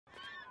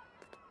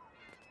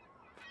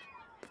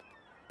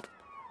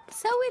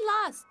So we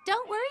lost.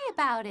 Don't worry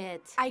about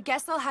it. I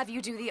guess I'll have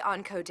you do the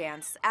Ankou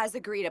Dance, as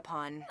agreed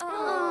upon.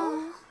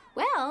 Oh.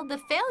 Well, the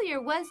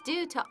failure was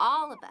due to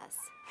all of us.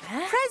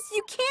 Huh? Prez,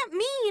 you can't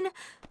mean...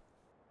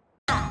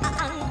 I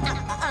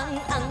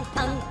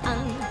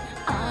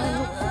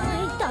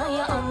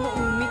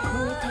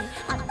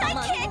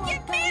can't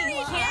get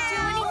married yet! Can't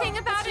do anything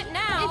about it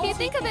now. If you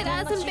think of it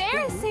as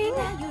embarrassing,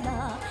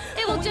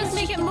 it will just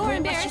make it more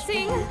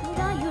embarrassing.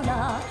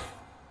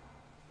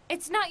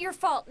 It's not your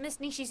fault, Miss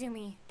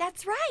Nishizumi.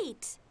 That's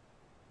right.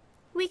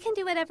 We can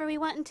do whatever we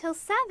want until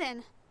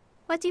 7.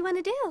 What do you want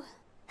to do?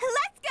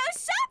 Let's go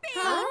shopping!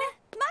 Huh?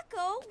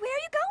 Mako, where are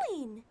you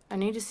going? I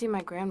need to see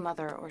my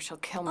grandmother or she'll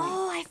kill me.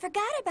 Oh, I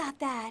forgot about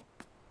that.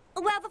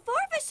 Well, the 4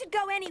 of us should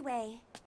go anyway.